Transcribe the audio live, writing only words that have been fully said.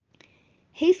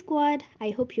Hey squad, I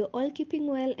hope you're all keeping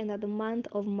well and that the month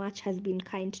of March has been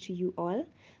kind to you all.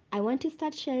 I want to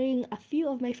start sharing a few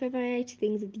of my favorite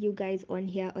things with you guys on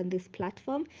here on this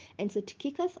platform. And so to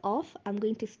kick us off, I'm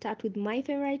going to start with my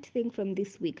favorite thing from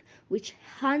this week, which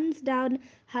hands down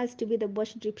has to be the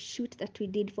Bosch drip shoot that we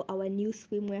did for our new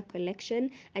swimwear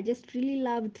collection. I just really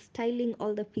loved styling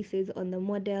all the pieces on the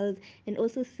models and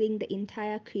also seeing the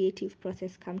entire creative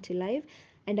process come to life.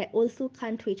 And I also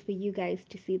can't wait for you guys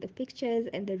to see the pictures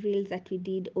and the reels that we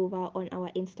did over on our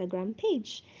Instagram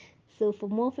page. So for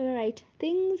more favorite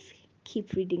things,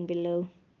 keep reading below.